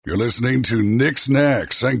You're listening to Nick's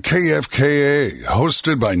Knacks on KFKA,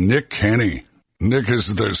 hosted by Nick Kenny. Nick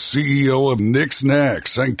is the CEO of Nick's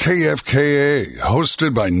Knacks on KFKA,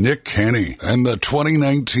 hosted by Nick Kenny, and the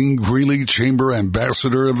 2019 Greeley Chamber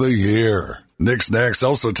Ambassador of the Year. Nick's Knacks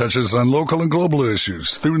also touches on local and global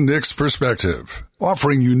issues through Nick's perspective,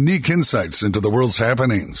 offering unique insights into the world's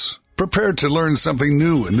happenings. Prepare to learn something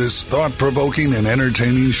new in this thought-provoking and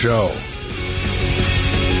entertaining show.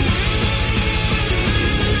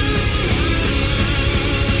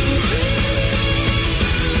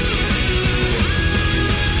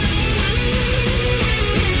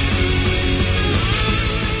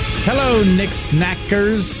 Hello, Nick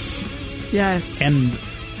Snackers. Yes. And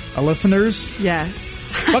listeners. Yes.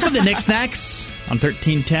 Welcome to Nick Snacks on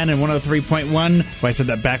 1310 and 103.1. Well, I said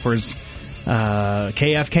that backwards.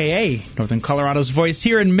 KFKA, Northern Colorado's voice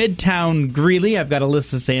here in Midtown Greeley. I've got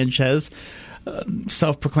Alyssa Sanchez,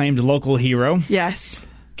 self-proclaimed local hero. Yes.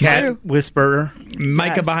 Cat whisperer.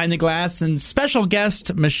 Micah Yes. behind the glass, and special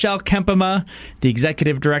guest Michelle Kempema, the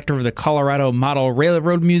executive director of the Colorado Model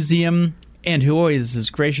Railroad Museum, and who always is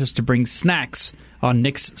gracious to bring snacks on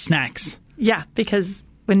Nick's Snacks. Yeah, because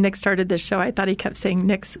when Nick started this show, I thought he kept saying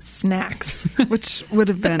Nick's Snacks. Which would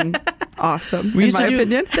have been awesome, We in used my to do-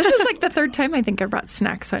 opinion. This is like the third time I think I brought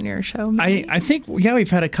snacks on your show. I think, yeah, we've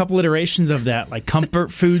had a couple iterations of that, like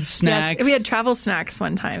comfort food snacks. Yes, we had travel snacks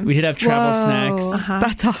one time. We did have travel Whoa. snacks.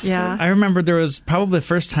 That's awesome. Yeah. I remember there was probably the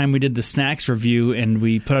first time we did the snacks review and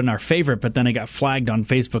we put on our favorite, but then it got flagged on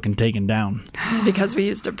Facebook and taken down. Because we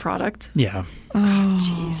used a product. Yeah.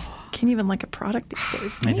 Jeez. Can't even like a product these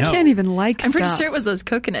days. I You know. can't even like I'm pretty stuff. sure it was those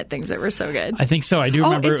coconut things that were so good. I think so. I do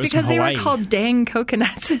remember it's it was because from they Hawaii. were called Dang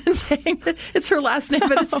Coconuts. Dang, it's her last name,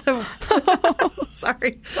 but it's so...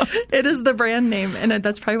 Sorry. It is the brand name, and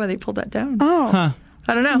that's probably why they pulled that down. Oh. Huh.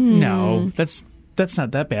 I don't know. No, that's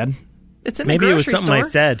not that bad. It's in Maybe the it was grocery something store. I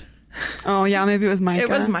said. Oh, yeah, maybe it was Micah. It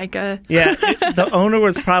was Micah. Yeah, the owner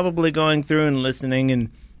was probably going through and listening, and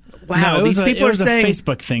wow, No, it these was people it are was saying. a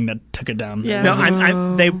Facebook thing that took it down. Yeah.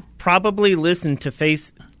 No, they probably listened to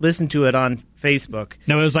it on Facebook.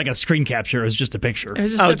 No, it was like a screen capture. It was just a picture. It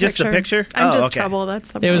was just Oh, a just a picture? I'm Oh, just okay. trouble. That's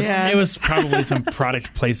the It was Yes. it was probably some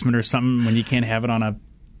product placement or something when you can't have it on a.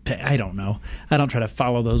 I don't know. I don't try to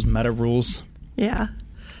follow those meta rules. Yeah.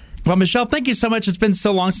 Well, Michelle, thank you so much. It's been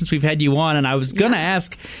so long since we've had you on, and I was going to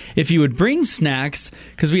ask if you would bring snacks,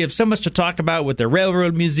 because we have so much to talk about with the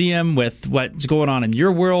Railroad Museum, with what's going on in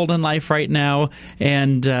your world and life right now,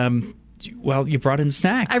 and, well, you brought in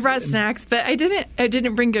snacks. I brought snacks, but I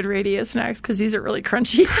didn't bring good radio snacks because these are really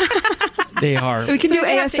crunchy. They are. We can So do we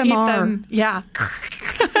have to eat ASMR. them. Yeah.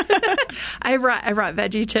 I brought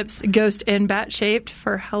veggie chips, ghost and bat shaped,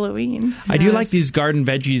 for Halloween. I do like these garden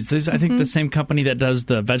veggies. This is, I think, the same company that does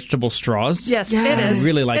the vegetable straws. Yes, Yes. it is. I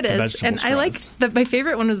really like It the is. vegetable And I like straws. my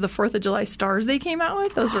favorite one was the 4th of July stars they came out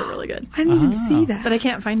with. Those were really good. I didn't even see that. But I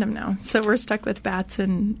can't find them now. So we're stuck with bats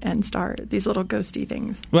and star, these little ghosty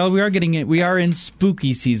things. Well, we are getting it. We are in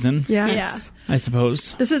spooky season, Yes. I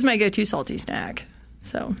suppose. This is my go-to salty snack.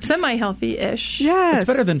 So semi-healthy-ish. Yes. It's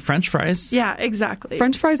better than French fries. Yeah, exactly.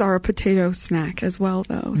 French fries are a potato snack as well,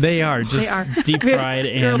 though. They are just They are deep fried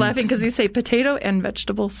We were and laughing because you say potato and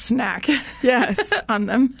vegetable snack Yes. on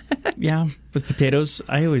them. yeah, with potatoes.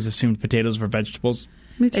 I always assumed potatoes were vegetables.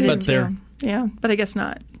 Me I too. did But too. they're- Yeah, but I guess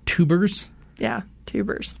not. Tubers. Yeah,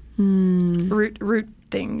 tubers, root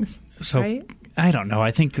things. So Right? I don't know.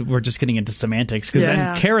 I think we're just getting into semantics because Yeah.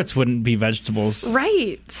 then carrots wouldn't be vegetables,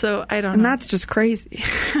 Right. So I don't And know. that's just crazy.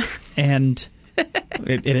 and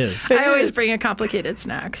it is. I always bring a complicated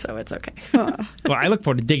snack, so it's okay. Well, I look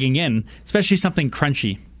forward to digging in, especially something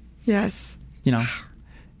crunchy. Yes. You know.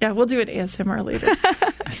 Yeah, we'll do an ASMR later.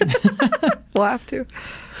 We'll have to.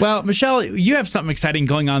 Well, Michelle, you have something exciting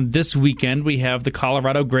going on this weekend. We have the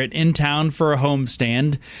Colorado Grit in town for a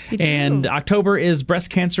homestand, and October is Breast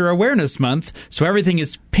Cancer Awareness Month, so everything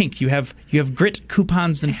is pink. You have Grit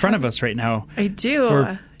coupons in front of us right now I do.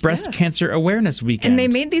 for Breast Cancer Awareness Weekend. And they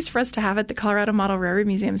made these for us to have at the Colorado Model Railroad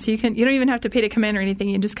Museum. So you don't even have to pay to come in or anything.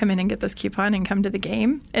 You just come in and get this coupon and come to the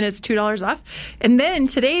game, and it's $2 off. And then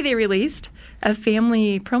today they released a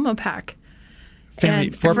family promo pack. Family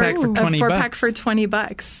And four-pack for a 20 four-pack bucks. for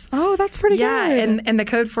 $20. Oh, that's pretty Yeah, good. and the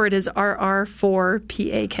code for it is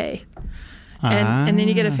RR4PAK. And then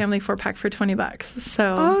you get a family 4-pack for $20.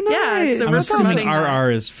 So Oh, nice. yeah, so I'm we're assuming promoting that.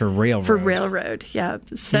 RR is for railroad. For Railroad, yeah.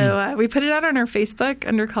 So we put it out on our Facebook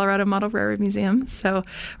under Colorado Model Railroad Museum. So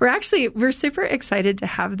we're super excited to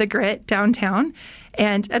have the Grit downtown.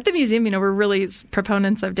 And at the museum, we're really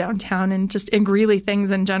proponents of downtown and just in Greeley things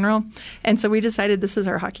in general. And so we decided this is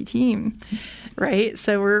our hockey team, right?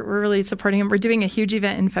 So we're really supporting them. We're doing a huge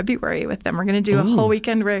event in February with them. We're going to do a whole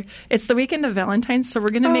weekend where it's the weekend of Valentine's. So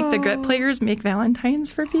we're going to make the Grit players make Valentines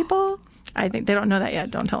for people. I think they don't know that yet.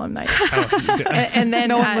 Don't tell them that yet. And then,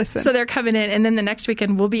 No one listen. so they're coming in. And then the next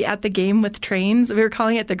weekend, we'll be at the game with trains. We were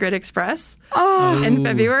calling it the Grit Express in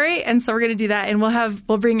February. And so we're going to do that. And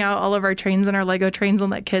we'll bring out all of our trains and our Lego trains and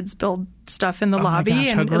let kids build stuff in the lobby. Gosh,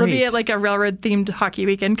 how and it'll be great. like a railroad-themed hockey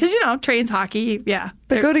weekend. Because, trains, hockey, yeah.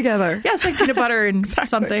 They go together. Yeah, it's like peanut butter and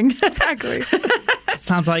something. Exactly.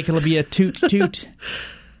 Sounds like it'll be a toot.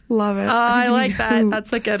 Love it. I like that.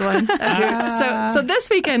 That's a good one. So this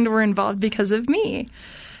weekend we're involved because of me.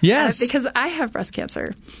 Yes. Because I have breast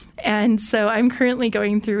cancer. And so I'm currently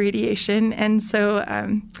going through radiation. And so,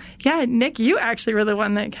 Nick, you actually were the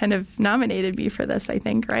one that kind of nominated me for this, I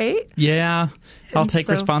think, right? Yeah. I'll And take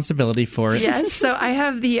so- responsibility for it. Yes. So I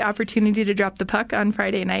have the opportunity to drop the puck on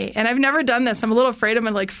Friday night. And I've never done this. I'm a little afraid I'm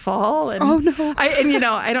going to fall. And Oh, no.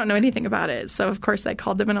 I don't know anything about it. So, of course, I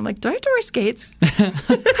called them and I'm like, do I have to wear skates?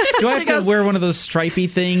 Do I have to wear one of those stripy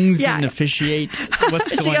things Yeah. and officiate what's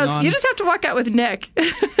She going goes, on? you just have to walk out with Nick.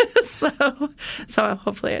 so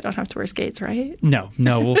hopefully I don't have to wear skates, right? No,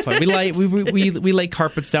 we'll find. We lay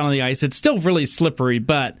carpets down on the ice. It's still really slippery,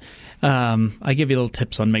 but I give you little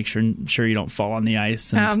tips on make sure you don't fall on the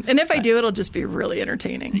ice. And if I do, it'll just be really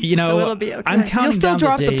entertaining. You know, so it'll be okay. I'm counting You'll still down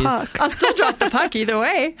drop the the days. puck. I'll still drop the puck either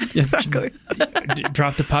way. Exactly.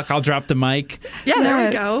 Drop the puck. I'll drop the mic. Yeah, there we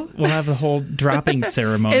Yes. go. We'll have the whole dropping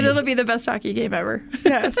ceremony. And it'll be the best hockey game ever.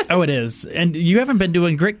 Yes. Oh, it is. And you haven't been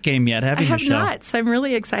doing Grit game yet, have I you, have Michelle? not, so I'm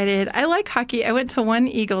really excited. I like hockey. I went to one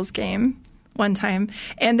Eagles game one time,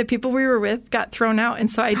 and the people we were with got thrown out,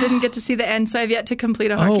 and so I didn't get to see the end, so I've yet to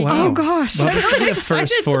complete a hockey wow. game. Oh, gosh. Well, this should be a Excited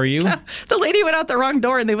first for to you. go. The lady went out the wrong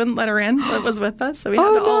door, and they wouldn't let her in that was with us, so we had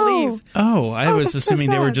to all leave. Oh, I was that's so assuming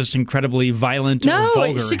they were sad. just incredibly violent or No,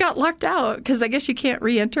 vulgar. she got locked out because I guess you can't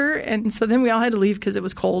re-enter, and so then we all had to leave because it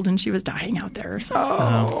was cold and she was dying out there. So,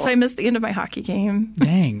 so I missed the end of my hockey game.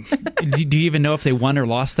 Dang. Do you even know if they won or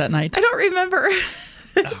lost that night? I don't remember.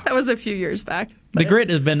 That was a few years back. The Grit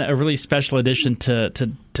has been a really special addition to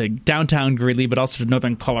downtown Greeley, but also to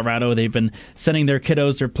northern Colorado. They've been sending their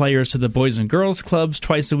kiddos, their players, to the Boys and Girls Clubs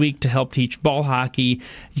twice a week to help teach ball hockey.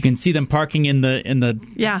 You can see them parking in the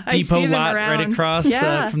Yeah, I depot see them lot around. right across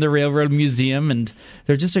Yeah. from the Railroad Museum, and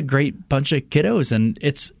they're just a great bunch of kiddos, and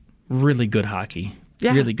it's really good hockey.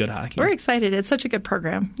 Yeah. Really good hockey. We're excited. It's such a good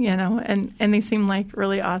program, and they seem like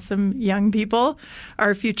really awesome young people,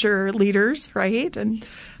 our future leaders, right? And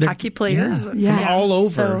hockey players. Yeah, from all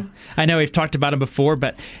over. So, I know we've talked about it before,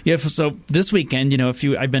 but so this weekend,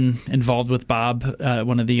 I've been involved with Bob,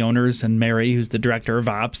 one of the owners, and Mary, who's the director of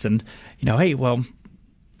ops, and hey, well,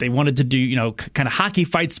 they wanted to do kind of hockey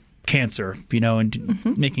fights cancer,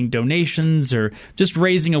 and making donations or just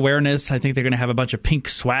raising awareness. I think they're going to have a bunch of pink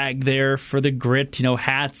swag there for the Grit,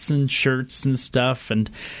 hats and shirts and stuff. And,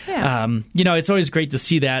 it's always great to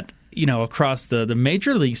see that, across the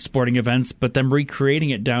major league sporting events, but them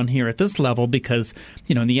recreating it down here at this level because,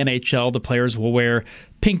 in the NHL, the players will wear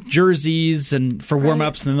pink jerseys and for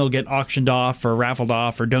warm-ups, and then they'll get auctioned off or raffled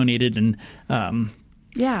off or donated and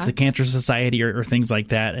to the Cancer Society or things like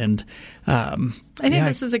that. And I think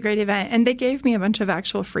this is a great event. And they gave me a bunch of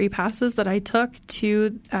actual free passes that I took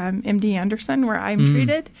to MD Anderson, where I'm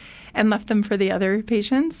treated, and left them for the other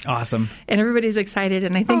patients. Awesome. And everybody's excited.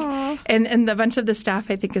 And I think, and a bunch of the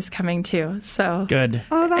staff, I think, is coming too. So Good.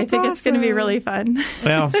 Oh, that's I think it's going to be awesome. really fun.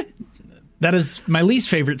 Well, that is my least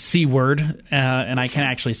favorite C word, and I can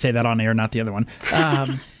actually say that on air, not the other one.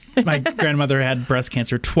 My grandmother had breast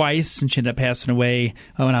cancer twice, and she ended up passing away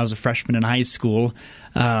when I was a freshman in high school.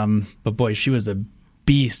 But boy, she was a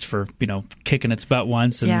beast for kicking its butt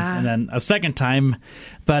once, and then a second time.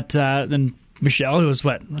 But then Michelle, it was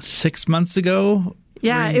 6 months ago.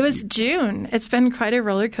 Yeah, it was June. It's been quite a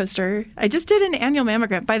roller coaster. I just did an annual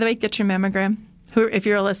mammogram. By the way, get your mammogram. If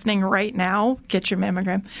you're listening right now, get your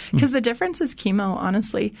mammogram. Because the difference is chemo,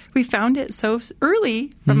 honestly. We found it so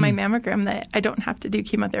early from my mammogram that I don't have to do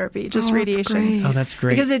chemotherapy, just radiation. Great. Oh, that's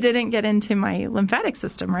great. Because it didn't get into my lymphatic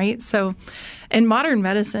system, right? So, and modern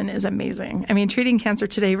medicine is amazing. I mean, treating cancer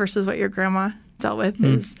today versus what your grandma dealt with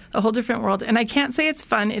is a whole different world. And I can't say it's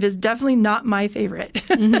fun. It is definitely not my favorite.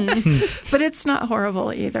 But it's not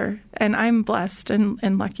horrible either. And I'm blessed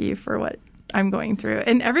and lucky for what I'm going through.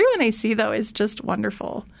 And everyone I see, though, is just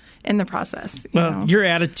wonderful in the process. Your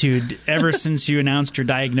attitude ever since you announced your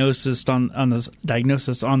diagnosis on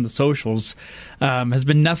the socials has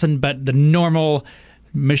been nothing but the normal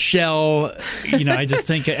Michelle, I just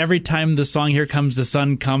think every time the song "Here Comes the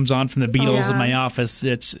Sun" comes on from the Beatles in my office,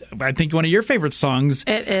 it's, I think, one of your favorite songs.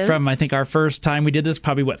 It is. From, I think, our first time we did this,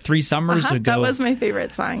 probably, 3 summers ago. That was my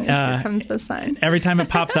favorite song, is Here Comes the Sun. Every time it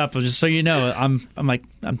pops up, just so you know,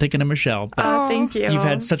 I'm thinking of Michelle. Oh, thank you. You've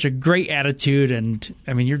had such a great attitude, and,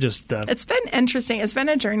 you're just... It's been interesting. It's been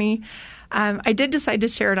a journey. I did decide to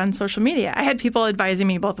share it on social media. I had people advising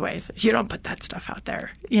me both ways. You don't put that stuff out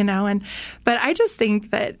there, but I just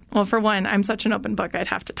think that, well, for one, I'm such an open book, I'd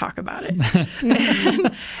have to talk about it.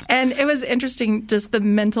 and it was interesting, just the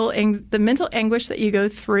mental anguish that you go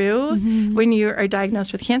through when you are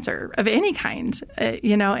diagnosed with cancer of any kind,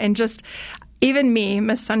 and just... Even me,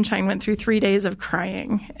 Miss Sunshine, went through 3 days of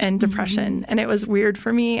crying and depression, and it was weird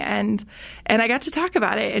for me. And I got to talk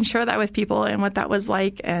about it and share that with people and what that was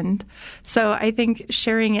like. And so I think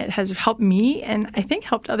sharing it has helped me, and I think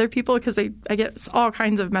helped other people, because I get all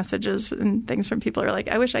kinds of messages and things from people who are like,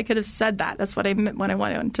 I wish I could have said that. That's what I meant when I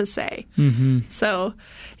wanted to say. So,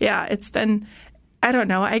 yeah, it's been, I don't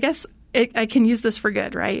know, I guess I can use this for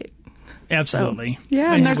good, right? Absolutely. So,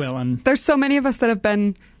 yeah, and there's so many of us that have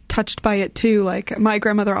been touched by it too. Like, my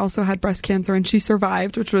grandmother also had breast cancer, and she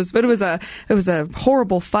survived, it was a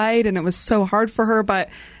horrible fight, and it was so hard for her. But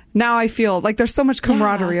now I feel like there's so much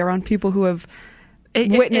camaraderie around people who have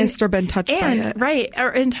witnessed or been touched by it. Right,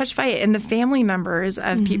 or touched by it. And the family members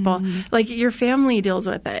of people, like your family deals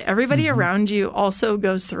with it. Everybody around you also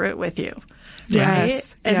goes through it with you.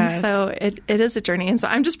 Yes. Right? And so it is a journey. And so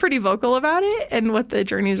I'm just pretty vocal about it and what the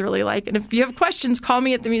journey is really like. And if you have questions, call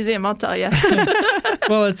me at the museum. I'll tell you.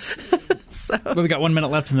 Well, we've got 1 minute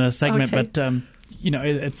left in the segment, but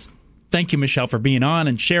it's thank you, Michelle, for being on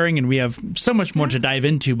and sharing. And we have so much more to dive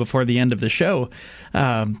into before the end of the show.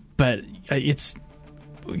 But it's,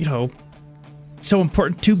 so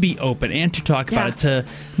important to be open and to talk about it, to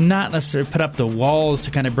not necessarily put up the walls to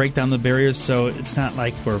kind of break down the barriers. So it's not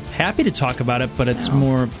like we're happy to talk about it, but it's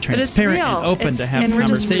more transparent and open to have and conversation. And we're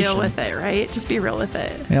just real with it, right? Just be real with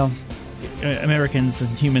it. Well, Americans and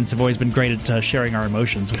humans have always been great at sharing our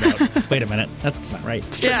emotions without, wait a minute, that's not right.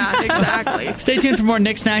 Yeah, exactly. Stay tuned for more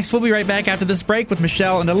Nick Snacks. We'll be right back after this break with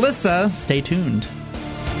Michelle and Alyssa. Stay tuned.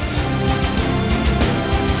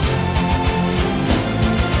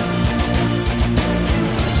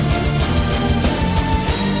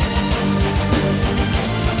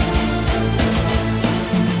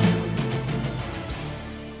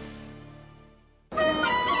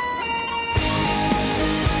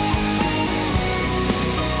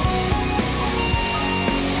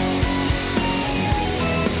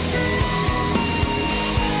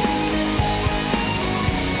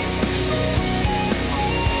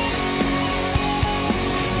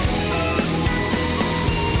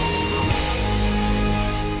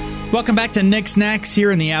 Welcome back to Nick Snacks here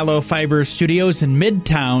in the Aloe Fiber Studios in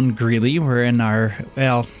Midtown Greeley. We're in our,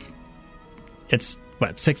 it's,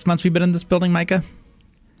 6 months we've been in this building, Micah?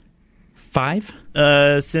 5?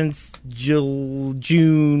 Since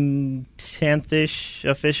June 10th-ish,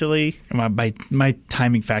 officially. My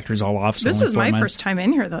timing factor is all off. So this is my first time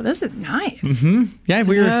in here, though. This is nice. Yeah,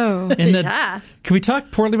 we were in the... Can we talk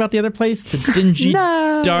poorly about the other place? The dingy,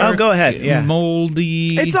 dark, go ahead. Yeah.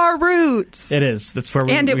 Moldy... It's our roots. It is. That's where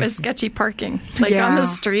we... And it was sketchy parking. On the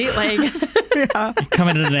street,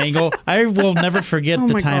 coming at an angle. I will never forget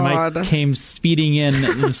the time I came speeding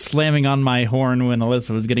in, slamming on my horn when Alyssa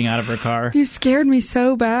was getting out of her car. You scared me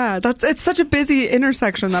so bad. It's such a busy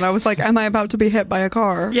intersection that I was like, am I about to be hit by a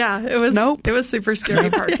car? Yeah, it was. Nope. It was super scary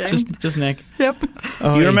parking. just Nick. Yep.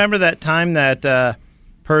 Do you remember that time that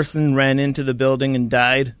person ran into the building and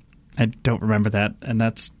died? I don't remember that, and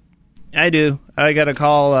that's... I do. I got a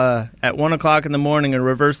call at 1 o'clock in the morning, a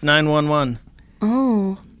reverse 911.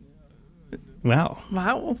 Oh.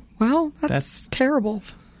 Wow. Well, that's terrible.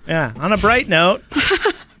 Yeah. On a bright note...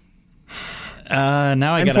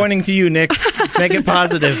 Now I'm pointing to you, Nick. Make it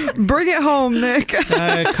positive. Bring it home, Nick.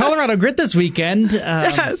 Colorado Grit this weekend.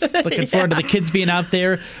 Yes. Looking forward to the kids being out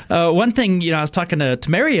there. One thing, I was talking to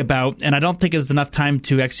Mary about, and I don't think it's enough time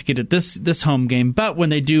to execute it this home game, but when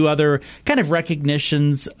they do other kind of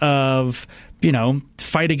recognitions of,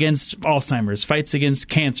 fight against Alzheimer's, fights against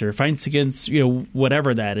cancer, fights against,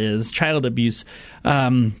 whatever that is, child abuse,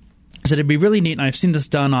 so it'd be really neat, and I've seen this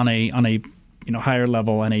done on a higher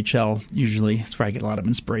level NHL. Usually it's where I get a lot of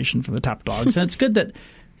inspiration from the top dogs. And it's good that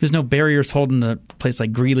there's no barriers holding a place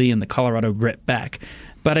like Greeley and the Colorado Grit back.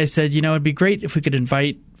 But I said, it'd be great if we could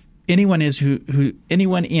invite anyone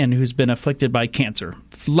who's been afflicted by cancer,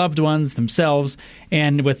 loved ones themselves,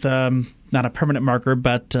 and with not a permanent marker,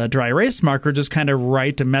 but a dry erase marker, just kind of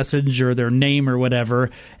write a message or their name or whatever,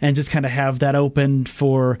 and just kind of have that open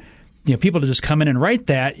for people to just come in and write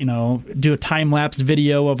that, do a time-lapse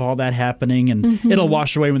video of all that happening, and it'll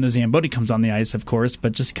wash away when the Zamboni comes on the ice, of course,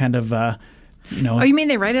 but just kind of, Oh, you mean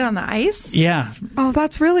they write it on the ice? Yeah. Oh,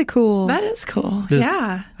 that's really cool. That is cool.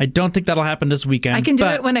 Yeah. I don't think that'll happen this weekend. I can do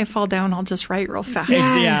it when I fall down. I'll just write real fast.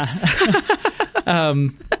 Yes.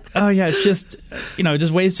 Yeah. It's just,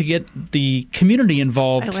 just ways to get the community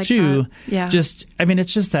involved too. That. Yeah.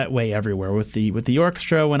 It's just that way everywhere with the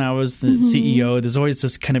orchestra. When I was the CEO, there's always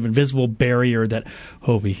this kind of invisible barrier that,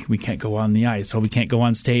 we can't go on the ice. We can't go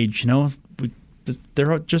on stage.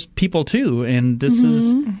 They're just people too, and this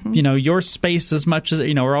is your space as much as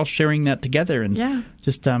we're all sharing that together, and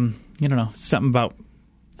just something about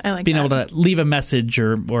being able to leave a message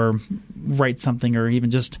or write something, or even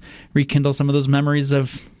just rekindle some of those memories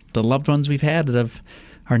of the loved ones we've had that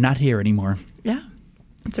are not here anymore. Yeah,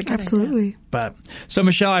 that's a good absolutely idea. But so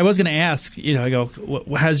Michelle, I was going to ask,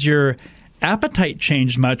 has your appetite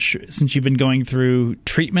changed much since you've been going through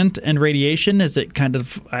treatment and radiation? Is it kind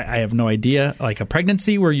of, I have no idea, like a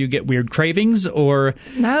pregnancy where you get weird cravings, or?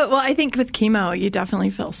 No, well, I think with chemo, you definitely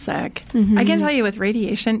feel sick. I can tell you with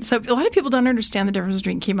radiation, so a lot of people don't understand the difference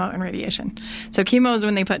between chemo and radiation. So chemo is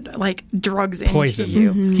when they put drugs into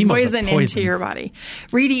you, poison into your body.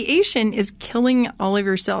 Radiation is killing all of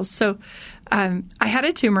your cells. So I had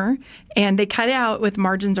a tumor, and they cut it out with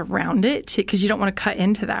margins around it because you don't want to cut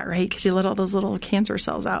into that, right? Because you let all those little cancer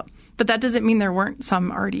cells out. But that doesn't mean there weren't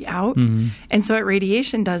some already out. And so what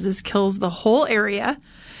radiation does is kills the whole area.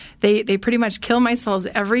 They pretty much kill my cells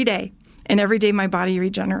every day, and every day my body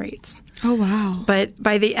regenerates. Oh, wow. But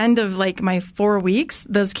by the end of my 4 weeks,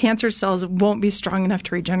 those cancer cells won't be strong enough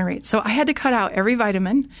to regenerate. So I had to cut out every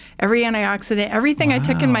vitamin, every antioxidant, everything I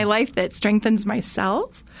took in my life that strengthens my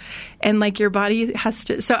cells. And your body has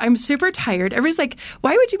to. So I'm super tired. Everybody's like,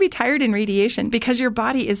 why would you be tired in radiation? Because your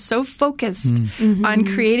body is so focused on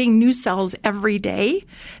creating new cells every day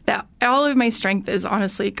that all of my strength is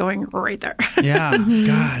honestly going right there. Yeah,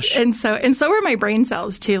 gosh. And so are my brain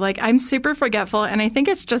cells too. I'm super forgetful, and I think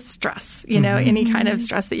it's just stress, any kind of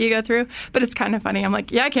stress that you go through. But it's kind of funny. I'm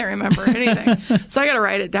like, I can't remember anything. So I got to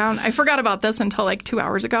write it down. I forgot about this until 2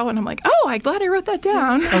 hours ago, and I'm like, I'm glad I wrote that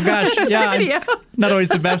down. Oh gosh, yeah. I'm not always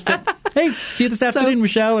the best at, hey, see you this afternoon,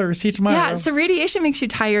 Michelle, or see you tomorrow. Yeah, so radiation makes you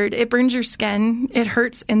tired. It burns your skin. It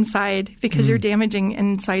hurts inside because you're damaging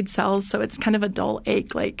inside cells. So it's kind of a dull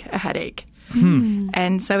ache, like a headache.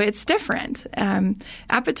 And so it's different.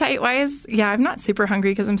 Appetite-wise, I'm not super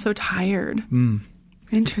hungry because I'm so tired.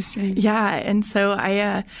 Interesting. Yeah, and so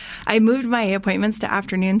I moved my appointments to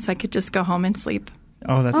afternoon so I could just go home and sleep.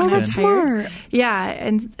 Oh, that's good. That's smart. Yeah,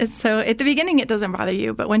 and so at the beginning it doesn't bother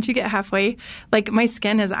you, but once you get halfway, my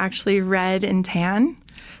skin is actually red and tan.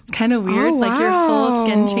 It's kind of weird. Oh, wow. Your whole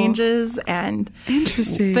skin changes, and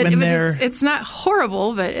interesting. But it's not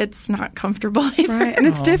horrible, but it's not comfortable either. Right, and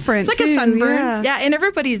it's different. It's too. a sunburn. Yeah, and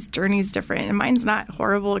everybody's journey is different, and mine's not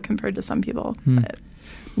horrible compared to some people. But.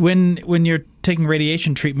 When you're taking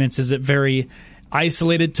radiation treatments, is it very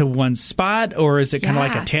isolated to one spot, or is it kind of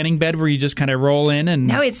like a tanning bed where you just kind of roll in? And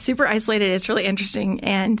no, it's super isolated. It's really interesting.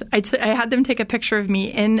 And I had them take a picture of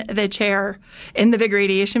me in the chair in the big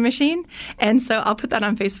radiation machine. And so I'll put that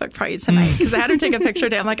on Facebook probably tonight because I had them take a picture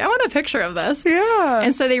today. I'm like, I want a picture of this. Yeah.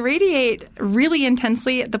 And so they radiate really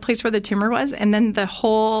intensely at the place where the tumor was, and then the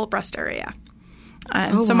whole breast area.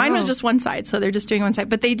 So mine was just one side, so they're just doing one side.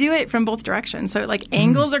 But they do it from both directions. So it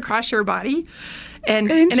angles across your body, and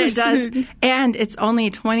it does. And it's only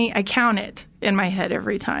 20, I count it in my head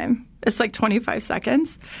every time. It's 25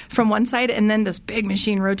 seconds from one side, and then this big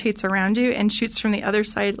machine rotates around you and shoots from the other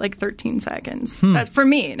side 13 seconds. That's for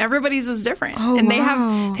me, and everybody's is different. They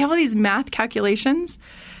have all these math calculations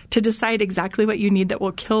to decide exactly what you need that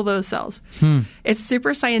will kill those cells. It's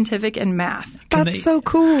super scientific and math. That's so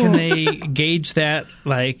cool. Can they gauge that?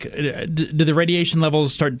 Do the radiation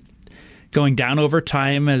levels start going down over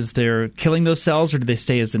time as they're killing those cells, or do they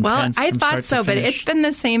stay as intense? Well, I thought so, but it's been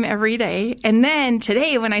the same every day. And then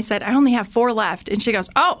today when I said, I only have 4 left, and she goes,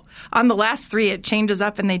 on the last 3, it changes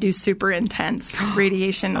up and they do super intense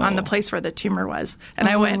radiation on the place where the tumor was. And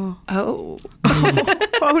I went, oh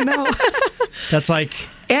no. That's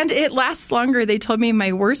and it lasts longer. They told me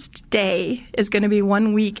my worst day is going to be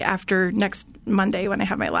 1 week after next Monday when I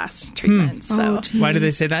have my last treatment. So why do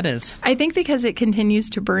they say that is? I think because it continues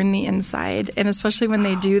to burn the inside, and especially when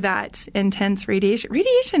they do that intense radiation.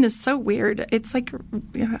 Radiation is so weird. It's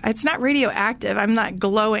it's not radioactive. I'm not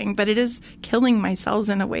glowing, but it is killing my cells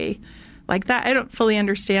in a way like that. I don't fully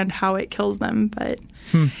understand how it kills them, but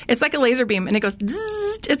it's like a laser beam, and it goes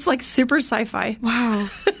zzz. It's super sci-fi. Wow.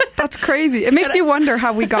 That's crazy. It makes you wonder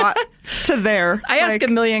how we got to there? I ask a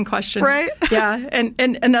million questions. Right? Yeah. And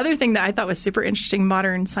another thing that I thought was super interesting,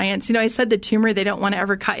 modern science, I said the tumor, they don't want to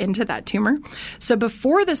ever cut into that tumor. So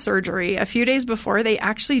before the surgery, a few days before, they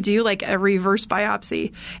actually do like a reverse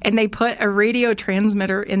biopsy, and they put a radio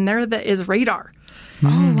transmitter in there that is radar. Oh,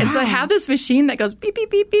 wow. And so I have this machine that goes beep, beep,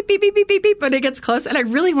 beep, beep, beep, beep, beep, beep, beep, when it gets close. And I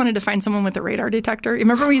really wanted to find someone with a radar detector.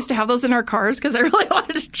 Remember we used to have those in our cars? Because I really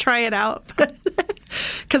wanted to try it out.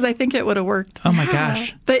 Because I think it would have worked. Oh, my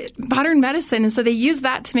gosh. But modern medicine, and so they use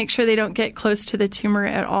that to make sure they don't get close to the tumor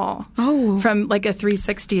at all. Oh. From like a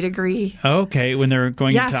 360 degree. Okay, when they're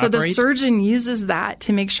going to so operate? the surgeon uses that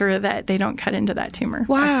to make sure that they don't cut into that tumor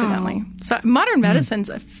accidentally. So modern medicine's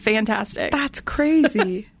fantastic. That's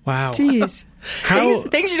crazy. Wow. Jeez.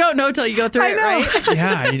 Things you don't know till you go through it, right?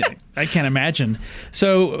 Yeah, I can't imagine.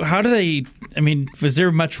 So how do they, was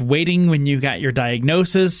there much waiting when you got your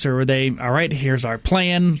diagnosis, or were they, all right, here's our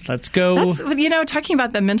plan, let's go? That's, talking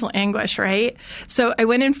about the mental anguish, right? So I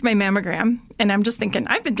went in for my mammogram, and I'm just thinking,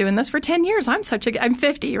 I've been doing this for 10 years. I'm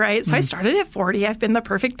 50, right? So I started at 40. I've been the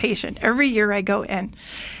perfect patient. Every year I go in.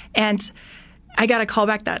 And I got a call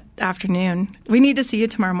back that afternoon. We need to see you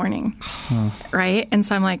tomorrow morning. Right? And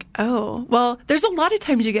so I'm like, oh, well, there's a lot of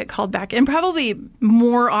times you get called back, and probably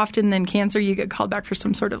more often than cancer, you get called back for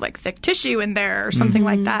some sort of like thick tissue in there or something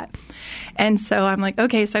like that. And so I'm like,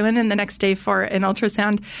 okay. So I went in the next day for an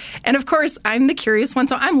ultrasound. And of course, I'm the curious one.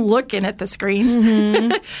 So I'm looking at the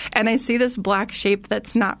screen and I see this black shape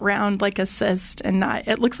that's not round like a cyst, and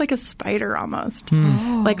it looks like a spider almost,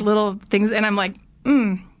 like little things. And I'm like,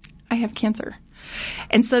 I have cancer.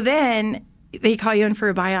 And so then they call you in for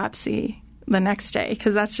a biopsy the next day,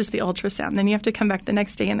 because that's just the ultrasound. Then you have to come back the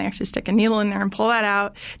next day, and they actually stick a needle in there and pull that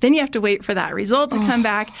out. Then you have to wait for that result to come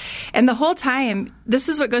back. And the whole time, this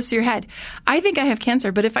is what goes through your head. I think I have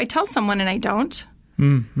cancer, but if I tell someone and I don't,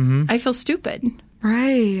 I feel stupid.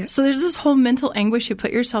 Right. So there's this whole mental anguish you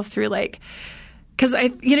put yourself through, like, because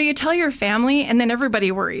you tell your family, and then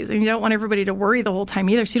everybody worries, and you don't want everybody to worry the whole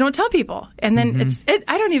time either. So you don't tell people, and then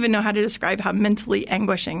I don't even know how to describe how mentally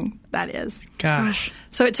anguishing that is. Gosh.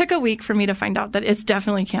 So it took a week for me to find out that it's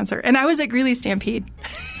definitely cancer, and I was at Greeley Stampede.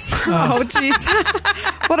 Oh,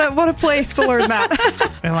 jeez. What a place to learn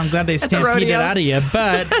that. Well, I'm glad they stampeded out of you,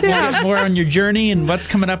 but we'll get more on your journey and what's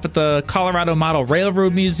coming up at the Colorado Model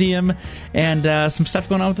Railroad Museum, and some stuff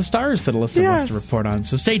going on with the stars that Alyssa wants to report on.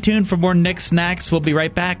 So stay tuned for more Knacks Snacks. We'll be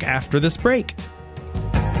right back after this break.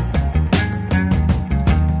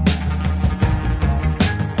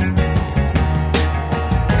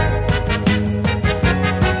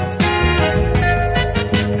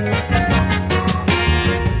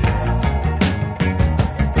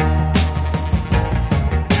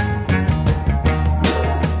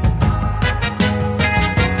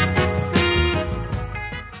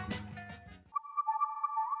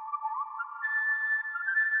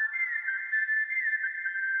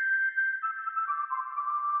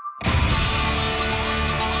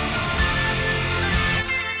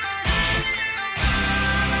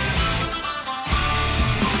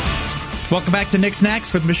 Welcome back to Knacks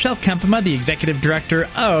Snacks with Michelle Kempema, the executive director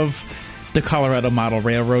of the Colorado Model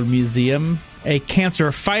Railroad Museum, a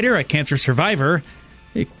cancer fighter, a cancer survivor,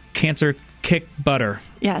 a cancer kick butter.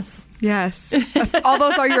 Yes. Yes. All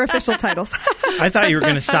those are your official titles. I thought you were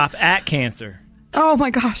going to stop at cancer. Oh, my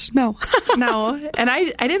gosh. No. No. And I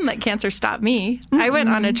didn't let cancer stop me. I went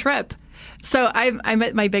on a trip. So I'm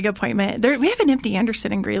at my big appointment. We have an MD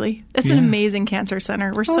Anderson in Greeley. It's an amazing cancer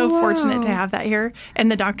center. We're so fortunate to have that here,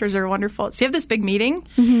 and the doctors are wonderful. So you have this big meeting,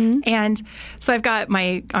 and so I've got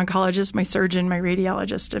my oncologist, my surgeon, my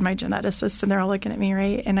radiologist, and my geneticist, and they're all looking at me,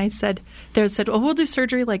 right? And they said, well, we'll do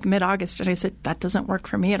surgery like mid-August. And I said, that doesn't work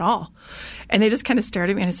for me at all. And they just kind of stared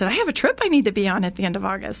at me, and I said, I have a trip I need to be on at the end of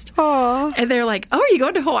August. Aww. And they're like, oh, are you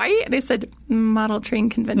going to Hawaii? And I said, model train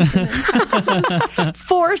convention.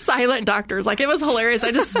 4 silent doctors. Like, it was hilarious.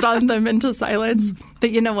 I just stunned them into silence.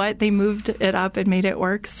 But you know what? They moved it up and made it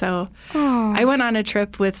work. So I went on a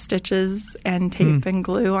trip with stitches and tape and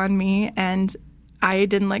glue on me, and I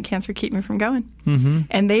didn't let cancer keep me from going.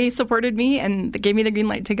 And they supported me, and they gave me the green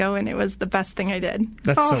light to go, and it was the best thing I did.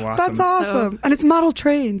 That's so awesome. That's awesome. And it's model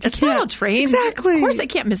trains. It's model trains. Exactly. Of course, I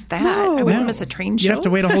can't miss that. No. I wouldn't miss a train show. You have to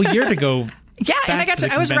wait a whole year to go. Yeah, and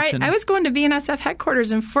I was right. I was going to BNSF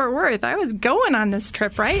headquarters in Fort Worth. I was going on this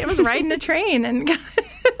trip, right? I was riding a train, and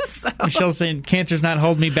so. Michelle's saying cancer's not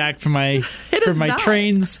holding me back from my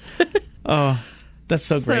trains. Oh, that's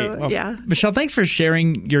so great. So, yeah. Michelle, thanks for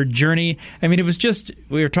sharing your journey. I mean, it was just,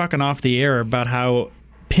 we were talking off the air about how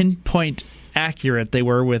pinpoint accurate they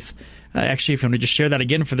were with actually, if you want to just share that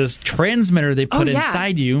again for this transmitter they put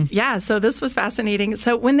inside you. Yeah, so this was fascinating.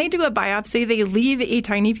 So when they do a biopsy, they leave a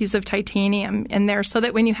tiny piece of titanium in there so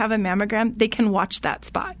that when you have a mammogram, they can watch that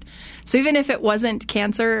spot. So even if it wasn't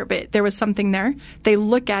cancer, but there was something there, they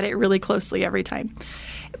look at it really closely every time.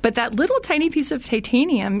 But that little tiny piece of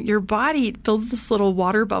titanium, your body builds this little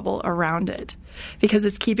water bubble around it because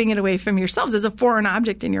it's keeping it away from your cells. It's a foreign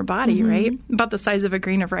object in your body, right? About the size of a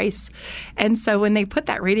grain of rice. And so when they put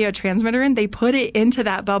that radio transmitter in, they put it into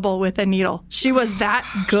that bubble with a needle. She was that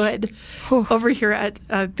good. Over here at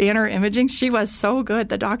Banner Imaging, she was so good,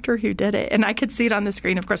 the doctor who did it. And I could see it on the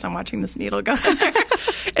screen. Of course, I'm watching this needle go in there.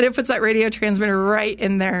 And it puts that radio transmitter right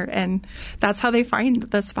in there. And that's how they find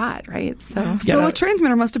the spot, right? So the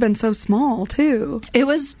transmitter must have been so small, too. It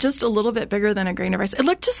was just a little bit bigger than a grain of rice. It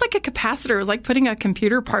looked just like a capacitor. It was like putting a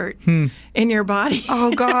computer part in your body.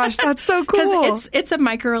 Oh, gosh, that's so cool. Because it's a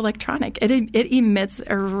microelectronic. It emits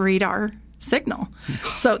a radar signal.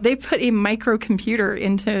 So they put a microcomputer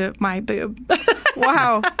into my boob.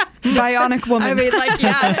 Wow. Bionic woman. I mean, like,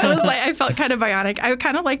 yeah, it was like, I felt kind of bionic. I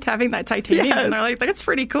kind of liked having that titanium in there. Like, that's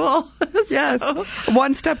pretty cool. Yes.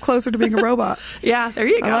 One step closer to being a robot. Yeah, there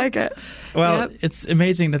you go. I like it. Well, it's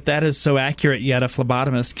amazing that is so accurate, yet a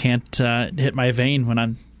phlebotomist can't hit my vein when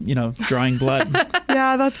I'm, drawing blood.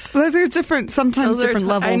 Yeah, there's different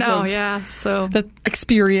levels I know, of so the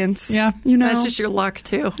experience. Yeah. That's just your luck,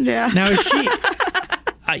 too. Yeah. Now, is she...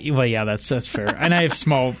 that's fair. And I have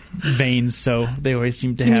small veins, so they always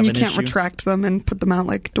seem to have an issue. You can't retract them and put them out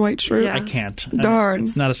like Dwight Schrute. Yeah. I can't. Darn.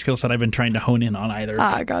 It's not a skill set I've been trying to hone in on either.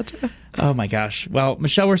 I gotcha. Oh, my gosh. Well,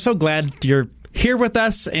 Michelle, we're so glad you're here with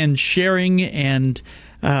us and sharing. And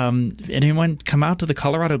anyone come out to the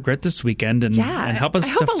Colorado Grit this weekend and help us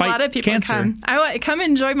to fight cancer. I hope a lot of people come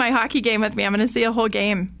enjoy my hockey game with me. I'm going to see a whole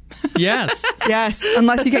game. Yes. Yes,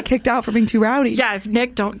 unless you get kicked out for being too rowdy. Yeah, if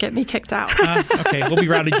Nick, don't get me kicked out. Okay, we'll be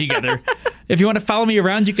rowdy together. If you want to follow me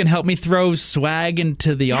around, you can help me throw swag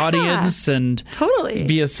into the audience and totally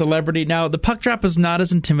be a celebrity. Now, the puck drop is not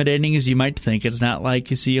as intimidating as you might think. It's not like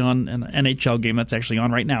you see on an NHL game that's actually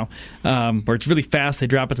on right now, where it's really fast. They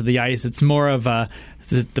drop it to the ice. It's more of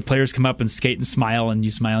the players come up and skate and smile, and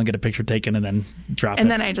you smile and get a picture taken and then drop it.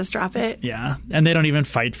 And then I just drop it. Yeah, and they don't even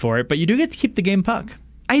fight for it. But you do get to keep the game puck.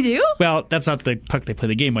 I do? Well, that's not the puck they play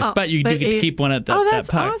the game with, but you do get to keep one at that puck. Oh, that's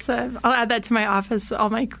awesome. I'll add that to my office, all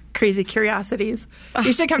my crazy curiosities.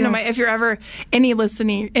 You should come to if you're ever any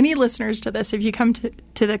listeners to this, if you come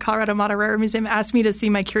to the Colorado Model Railroad Museum, ask me to see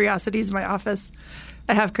my curiosities in my office.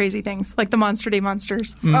 I have crazy things, like the Monster Day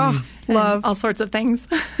monsters. Oh, love. All sorts of things.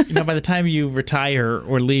 By the time you retire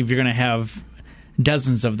or leave, you're going to have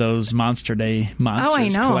dozens of those Monster Day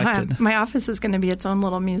monsters collected. My office is going to be its own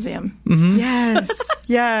little museum. Mm-hmm.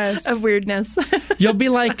 Yes. Of weirdness. You'll be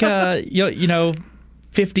like,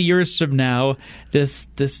 50 years from now, this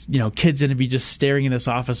kid's going to be just staring in this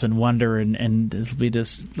office in wonder, and there'll be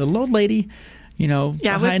this little old lady,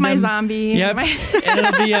 with my zombie. Yep. And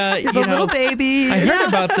it'll be the little baby. I heard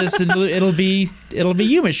about this, and it'll be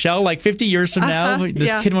you, Michelle. Like 50 years from now,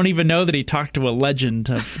 this kid won't even know that he talked to a legend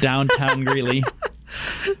of downtown Greeley.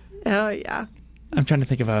 Oh yeah. I'm trying to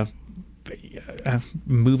think of a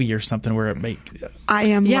movie or something where it I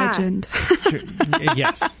Am Legend.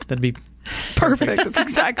 Yes, that'd be perfect. It's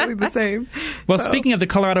exactly the same. Well, speaking of the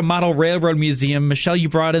Colorado Model Railroad Museum, Michelle, you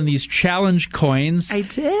brought in these challenge coins. I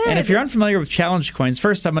did. And if you're unfamiliar with challenge coins,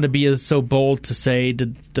 first I'm going to be so bold to say,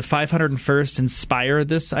 did the 501st inspire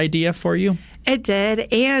this idea for you? It did,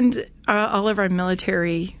 and all of our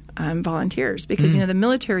military volunteers, because the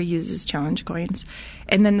military uses challenge coins,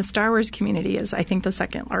 and then the Star Wars community is, I think, the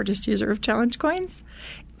second largest user of challenge coins.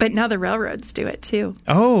 But now the railroads do it too.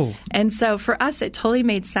 Oh. And so for us, it totally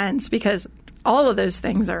made sense because all of those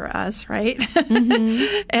things are us, right?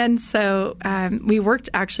 Mm-hmm. And so we worked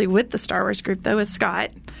actually with the Star Wars group, though, with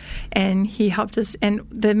Scott, and he helped us. And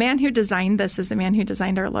the man who designed this is the man who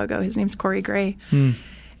designed our logo. His name's Corey Gray.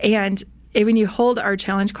 And when you hold our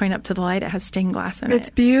challenge coin up to the light, it has stained glass in it. It's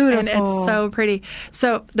beautiful. And it's so pretty.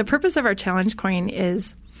 So the purpose of our challenge coin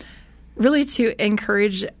is really to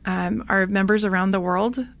encourage our members around the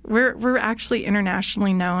world. We're actually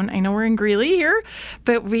internationally known. I know we're in Greeley here,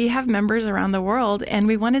 but we have members around the world, and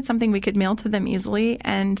we wanted something we could mail to them easily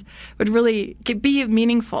and would really be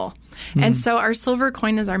meaningful. And so our silver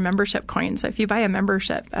coin is our membership coin. So if you buy a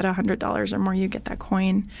membership at $100 or more, you get that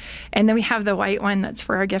coin. And then we have the white one that's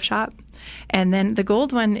for our gift shop. And then the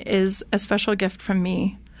gold one is a special gift from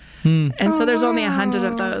me. And so there's only 100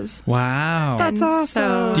 of those. Wow. That's awesome.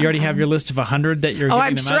 So, Do you already have your list of 100 that you're giving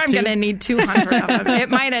I'm them sure out I'm to? going to need 200 of them. It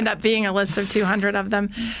might end up being a list of 200 of them.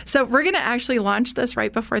 So we're going to actually launch this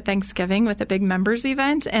right before Thanksgiving with a big members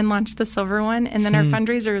event and launch the silver one. And then our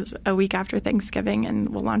fundraiser is a week after Thanksgiving, and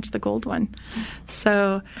we'll launch the gold one.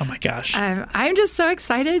 So Oh, my gosh. I'm just so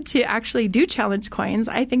excited to actually do challenge coins.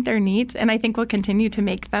 I think they're neat, and I think we'll continue to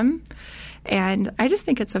make them. And I just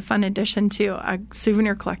think it's a fun addition to a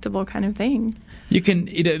souvenir collectible kind of thing. You can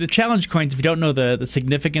the challenge coins. If you don't know the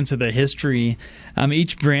significance of the history,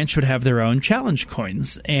 each branch would have their own challenge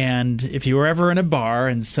coins. And if you were ever in a bar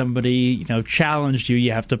and somebody challenged you,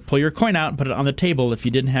 you have to pull your coin out and put it on the table. If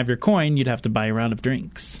you didn't have your coin, you'd have to buy a round of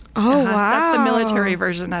drinks. Oh, wow. That's the military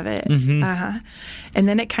version of it. And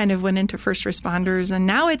then it kind of went into first responders. And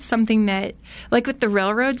now it's something that, like with the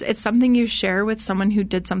railroads, it's something you share with someone who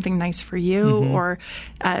did something nice for you. Or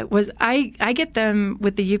I get them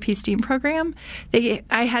with the UP STEAM program.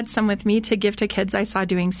 I had some with me to give to kids I saw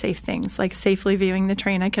doing safe things, like safely viewing the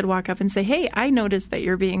train. I could walk up and say, hey, I noticed that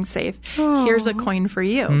you're being safe. Here's a coin for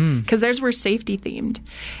you. Because theirs were safety themed.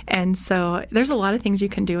 And so there's a lot of things you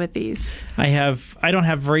can do with these. I don't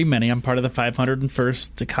have very many. I'm part of the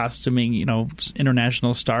 501st costuming,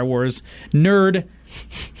 international Star Wars nerd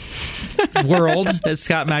world that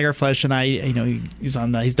Scott Magerflesh and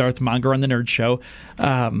I, he's Darth Monger on the Nerd Show.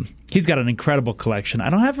 He's got an incredible collection. I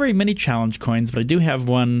don't have very many challenge coins, but I do have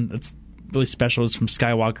one that's really special. It's from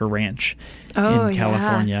Skywalker Ranch in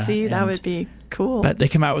California. Yeah. See, that would be cool. But they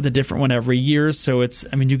come out with a different one every year, so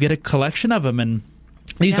you get a collection of them, and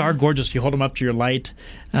these are gorgeous. You hold them up to your light,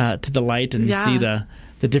 to the light, and you see the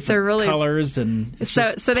different colors. And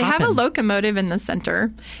so they have a locomotive in the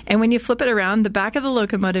center, and when you flip it around, the back of the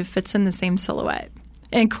locomotive fits in the same silhouette.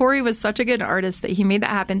 And Corey was such a good artist that he made that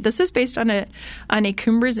happen. This is based on a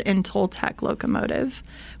Cumbres and Toltec locomotive,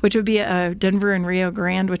 which would be a Denver and Rio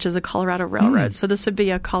Grande, which is a Colorado railroad. So this would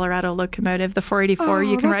be a Colorado locomotive. The 484,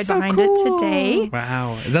 you can ride behind it today.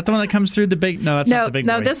 Wow. Is that the one that comes through the big? No, that's not the big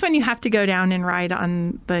one. No, this one you have to go down and ride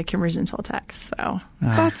on the Cumbres and Toltec. So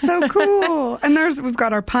that's so cool. And we've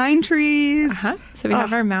got our pine trees. So we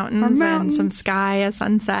have our mountains and some sky, a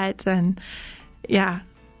sunset, and yeah.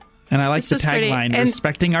 And I like the tagline,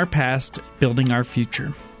 respecting our past, building our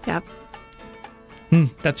future. Yep.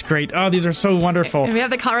 That's great. Oh, these are so wonderful. And we have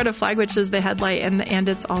the Colorado flag, which is the headlight, and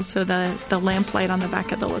it's also the lamp light on the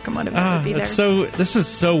back of the locomotive that would be there. This is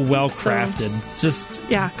so well crafted.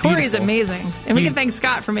 Corey's amazing. And we can thank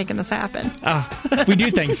Scott for making this happen. We do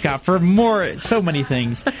thank Scott for so many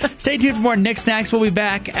things. Stay tuned for more Nick Snacks. We'll be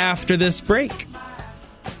back after this break.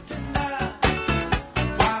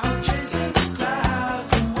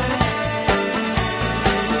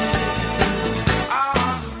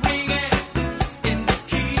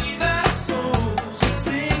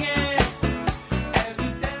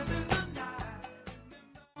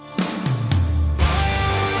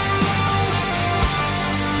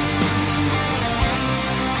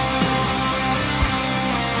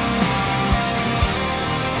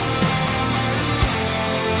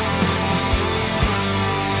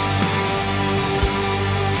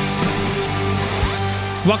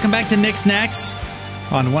 Welcome back to Nick Snacks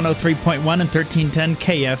on 103.1 and 1310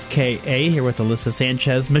 KFKA. Here with Alyssa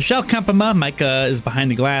Sanchez. Michelle Kempema. Micah is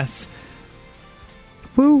behind the glass.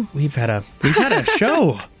 Woo. We've had a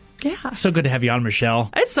show. Yeah. So good to have you on, Michelle.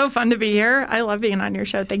 It's so fun to be here. I love being on your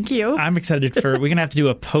show. Thank you. I'm excited we're going to have to do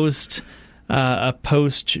a post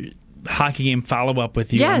hockey game follow-up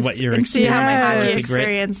with you on what your and see how my hockey That'd be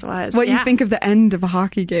experience was. What you think of the end of a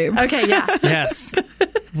hockey game. Okay, yeah. Yes.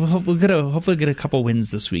 We'll hopefully get a couple wins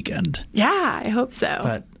this weekend. Yeah, I hope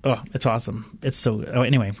so. But, it's awesome. It's so...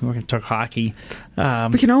 anyway, we're going to talk hockey.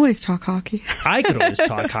 We can always talk hockey. I could always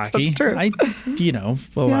talk hockey. That's true.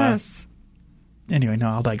 Yes. Anyway, no,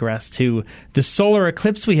 I'll digress to the solar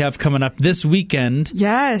eclipse we have coming up this weekend.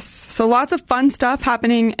 Yes. So lots of fun stuff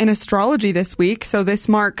happening in astrology this week. So this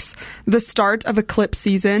marks the start of eclipse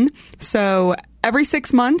season. So every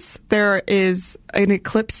 6 months, there is an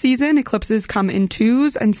eclipse season. Eclipses come in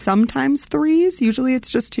 2s and sometimes 3s. Usually it's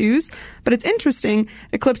just 2s. But it's interesting.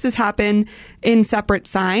 Eclipses happen in separate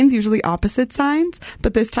signs, usually opposite signs.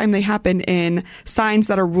 But this time they happen in signs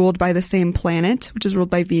that are ruled by the same planet, which is ruled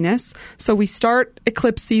by Venus. So we start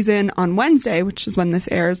eclipse season on Wednesday, which is when this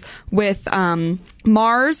airs, with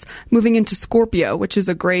Mars moving into Scorpio, which is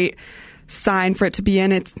a great sign for it to be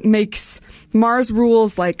in. It makes Mars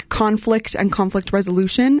rules like conflict and conflict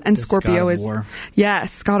resolution, and Scorpio is war.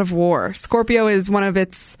 Yes, God of War. Scorpio is one of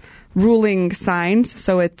its ruling signs,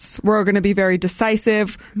 so we're going to be very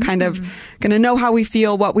decisive, kind of going to know how we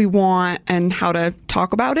feel, what we want, and how to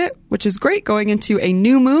talk about it, which is great going into a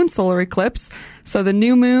new moon solar eclipse. So the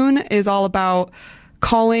new moon is all about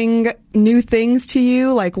calling new things to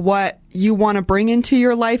you, like what you want to bring into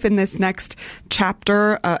your life in this next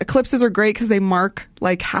chapter. Eclipses are great because they mark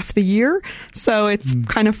like half the year, so it's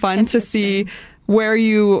kind of fun to see what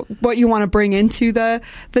you want to bring into the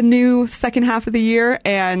new second half of the year.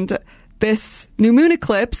 And this new moon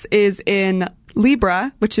eclipse is in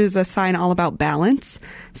Libra, which is a sign all about balance.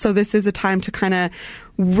 So this is a time to kind of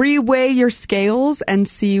reweigh your scales and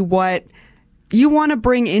see what you want to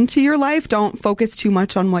bring into your life. Don't focus too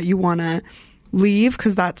much on what you want to leave,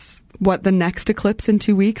 because that's what the next eclipse in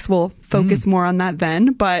 2 weeks will focus more on that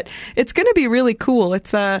then. But it's going to be really cool.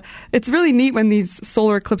 It's really neat when these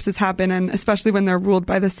solar eclipses happen, and especially when they're ruled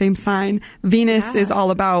by the same sign. Venus is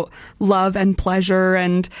all about love and pleasure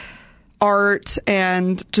and art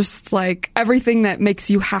and just like everything that makes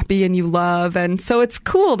you happy and you love. And so it's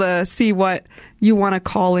cool to see what you want to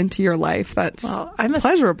call into your life. That's I'm a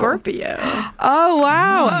pleasurable. Scorpio. Oh,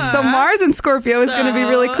 wow. So Mars in Scorpio is going to be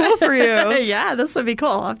really cool for you. Yeah, this would be cool.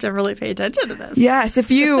 I'll have to really pay attention to this. Yes.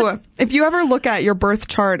 If you ever look at your birth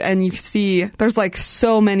chart and you see there's like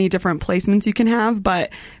so many different placements you can have,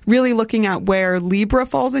 but really looking at where Libra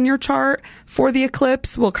falls in your chart for the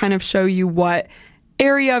eclipse will kind of show you what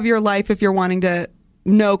area of your life, if you're wanting to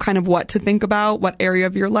know kind of what to think about, what area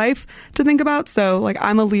of your life to think about. So like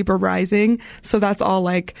I'm a Libra rising, so that's all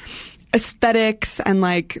like aesthetics and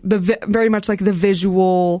like very much like the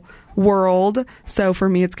visual world. So for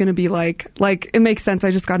me, it's going to be like it makes sense. I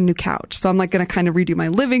just got a new couch, so I'm like going to kind of redo my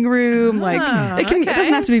living room. It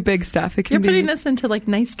doesn't have to be big stuff. It can You're putting this into like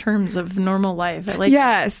nice terms of normal life.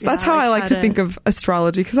 Yes, that's how I like to think of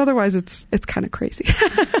astrology, because otherwise it's kind of crazy.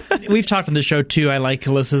 We've talked on the show too. I like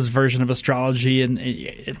Alyssa's version of astrology, and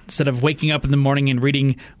instead of waking up in the morning and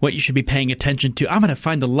reading what you should be paying attention to, I'm going to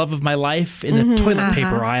find the love of my life in the toilet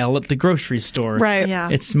paper aisle at the grocery store. Right. Yeah.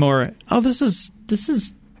 It's more, this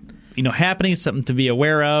is happening, something to be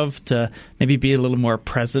aware of, to maybe be a little more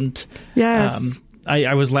present. Yes.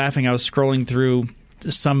 I was laughing. I was scrolling through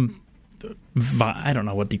some, I don't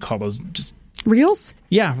know what do you call those, just Reels?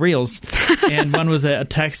 Yeah, reels. And one was a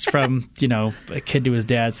text from, a kid to his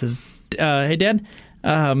dad. Says, hey, Dad,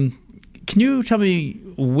 can you tell me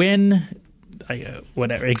when,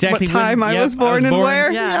 whatever, exactly what time when, I was born and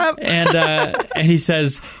where? Yeah. Yep. And he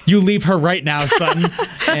says, you leave her right now, son.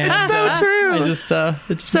 And, so true.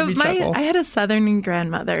 It just made me chuckle. I had a Southern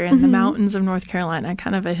grandmother in the mountains of North Carolina,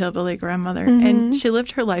 kind of a hillbilly grandmother, and she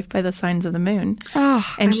lived her life by the signs of the moon. Oh,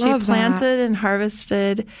 and I she love planted that. and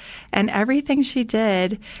harvested and everything she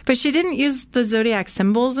did, but she didn't use the zodiac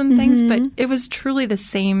symbols and things, but it was truly the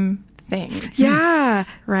same thing. Yeah.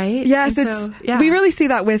 Right? Yes, And we really see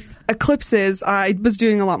that with eclipses. I was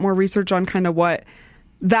doing a lot more research on kind of what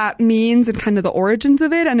that means and kind of the origins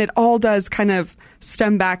of it, and it all does kind of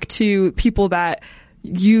stem back to people that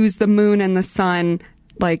use the moon and the sun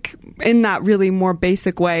like in that really more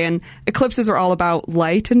basic way. And eclipses are all about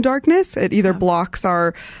light and darkness. It either blocks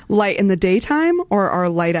our light in the daytime or our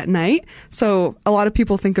light at night. So a lot of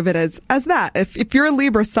people think of it as that. If you're a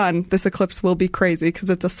Libra sun, this eclipse will be crazy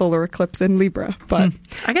because it's a solar eclipse in Libra. But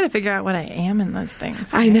I got to figure out what I am in those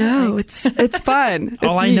things. I know. It's fun.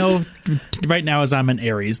 All It's I neat. know right now is I'm an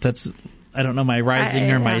Aries. I don't know my rising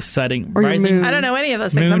or my setting. Or your rising. moon. I don't know any of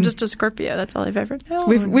those things. Moon. I'm just a Scorpio. That's all I've ever known.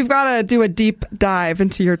 We've got to do a deep dive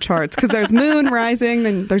into your charts, because there's moon rising,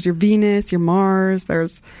 then there's your Venus, your Mars,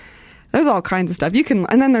 there's all kinds of stuff.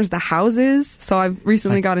 And then there's the houses. So I've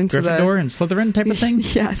recently got into Gryffindor and Slytherin type of thing.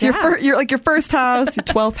 Yes, your first house, your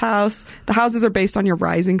 12th house. The houses are based on your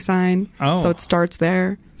rising sign. Oh. So it starts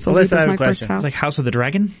there. So Liz, I Libra's have a my first question. house. It's like House of the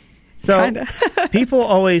Dragon. So Kinda. people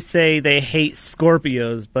always say they hate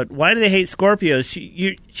Scorpios, but why do they hate Scorpios?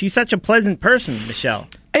 She's such a pleasant person, Michelle.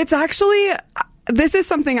 It's actually, this is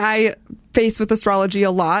something I face with astrology a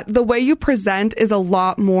lot. The way you present is a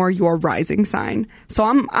lot more your rising sign. So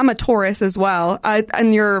I'm a Taurus as well.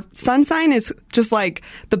 And your sun sign is just like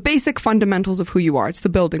the basic fundamentals of who you are. It's the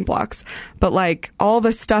building blocks. But like all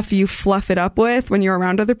the stuff you fluff it up with when you're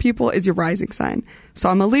around other people is your rising sign. So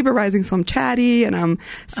I'm a Libra rising, so I'm chatty and I'm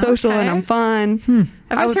social and I'm fun.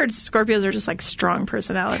 I've always heard Scorpios are just like strong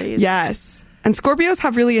personalities. Yes. And Scorpios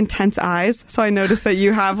have really intense eyes, so I noticed that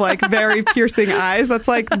you have like very piercing eyes. That's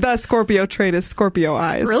like the Scorpio trait is Scorpio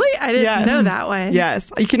eyes. Really? I didn't know that one.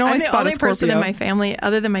 Yes. You can only spot a Scorpio. I'm the only person in my family,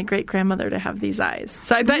 other than my great-grandmother, to have these eyes.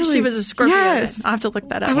 So I bet she was a Scorpio. Yes. I'll have to look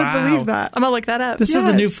that up. I would believe that. I'm going to look that up. This is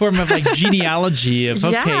a new form of like genealogy of,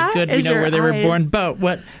 okay, good, we know where they were born, but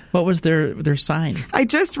what was their sign? I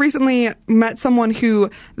just recently met someone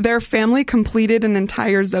who their family completed an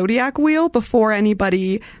entire zodiac wheel before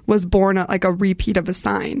anybody was born like a repeat of a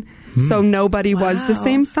sign. So nobody was the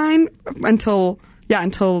same sign until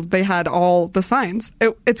they had all the signs.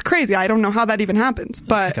 It's crazy. I don't know how that even happens.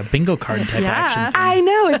 But it's like a bingo card type action thing. I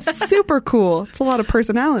know. It's super cool. It's a lot of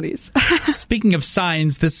personalities. Speaking of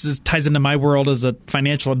signs, ties into my world as a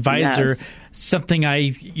financial advisor. Yes. Something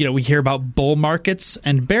we hear about bull markets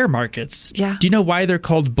and bear markets. Yeah. Do you know why they're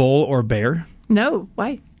called bull or bear? No.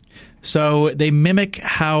 Why? So they mimic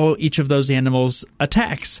how each of those animals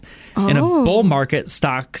attacks. In a bull market,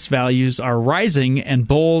 stocks values are rising, and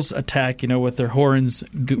bulls attack, with their horns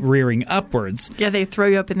rearing upwards. Yeah, they throw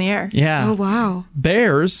you up in the air. Yeah. Oh, wow.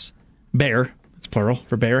 Bear, it's plural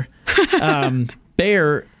for bear,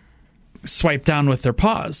 bear swipe down with their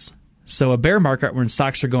paws. So a bear market when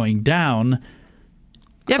stocks are going down.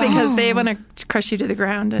 Yeah, because they want to crush you to the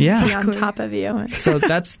ground and be on top of you. So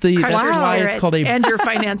that's your why it's called and your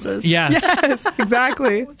finances. Yes,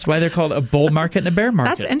 exactly. That's why they're called a bull market and a bear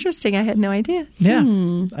market. That's interesting. I had no idea. Yeah.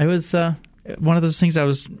 I was one of those things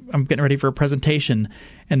I'm getting ready for a presentation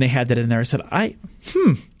and they had that in there. I said,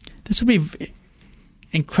 this would be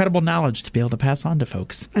incredible knowledge to be able to pass on to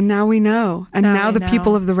folks. And now we know. And now the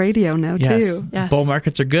people of the radio know too. Yes. Bull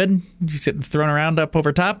markets are good. You sit thrown around up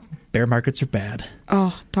over top. Bear markets are bad.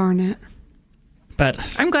 Oh, darn it. But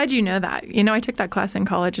I'm glad you know that. I took that class in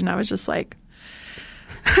college and I was just like,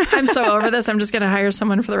 I'm so over this. I'm just going to hire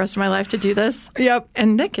someone for the rest of my life to do this. Yep.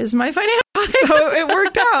 And Nick is my financial advisor. So it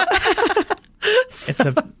worked out. It's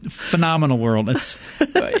a phenomenal world. It's,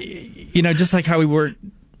 just like how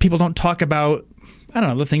people don't talk about,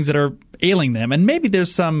 the things that are ailing them. And maybe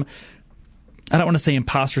there's some, I don't want to say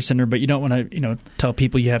imposter syndrome, but you don't want to, tell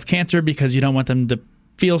people you have cancer because you don't want them to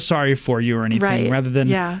feel sorry for you or anything, rather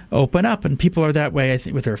than open up. And people are that way, I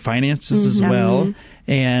think, with their finances as well.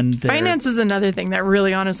 And finance is another thing that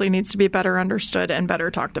really honestly needs to be better understood and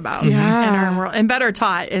better talked about in our world and better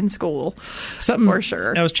taught in school. For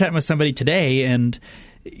sure. I was chatting with somebody today and,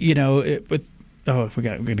 we're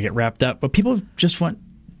going to get wrapped up, but people just weren't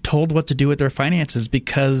told what to do with their finances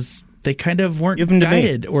because they kind of weren't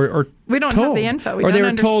guided or we don't told, have the info. We or don't they were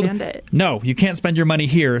understand told, it. No, you can't spend your money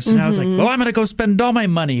here. So now it's like, well, I'm going to go spend all my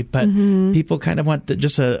money. But people kind of want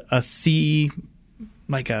just a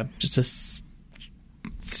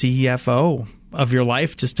CFO of your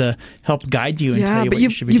life just to help guide you and tell you what you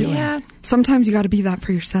should be doing. Yeah. Sometimes you got to be that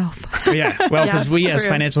for yourself. Because we as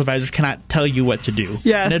financial advisors cannot tell you what to do.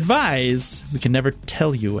 Yes. And advise, we can never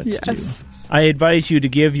tell you what to do. I advise you to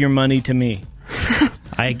give your money to me.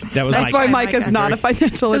 That's why Mike is not a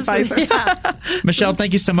financial advisor. Michelle,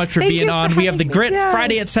 thank you so much for being on. We have the Grit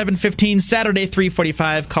Friday at 7:15, Saturday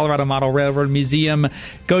 3:45, Colorado Model Railroad Museum.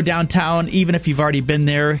 Go downtown, even if you've already been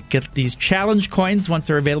there. Get these challenge coins once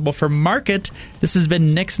they're available for market. This has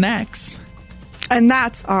been Nick's Knacks. And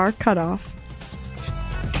that's our cutoff.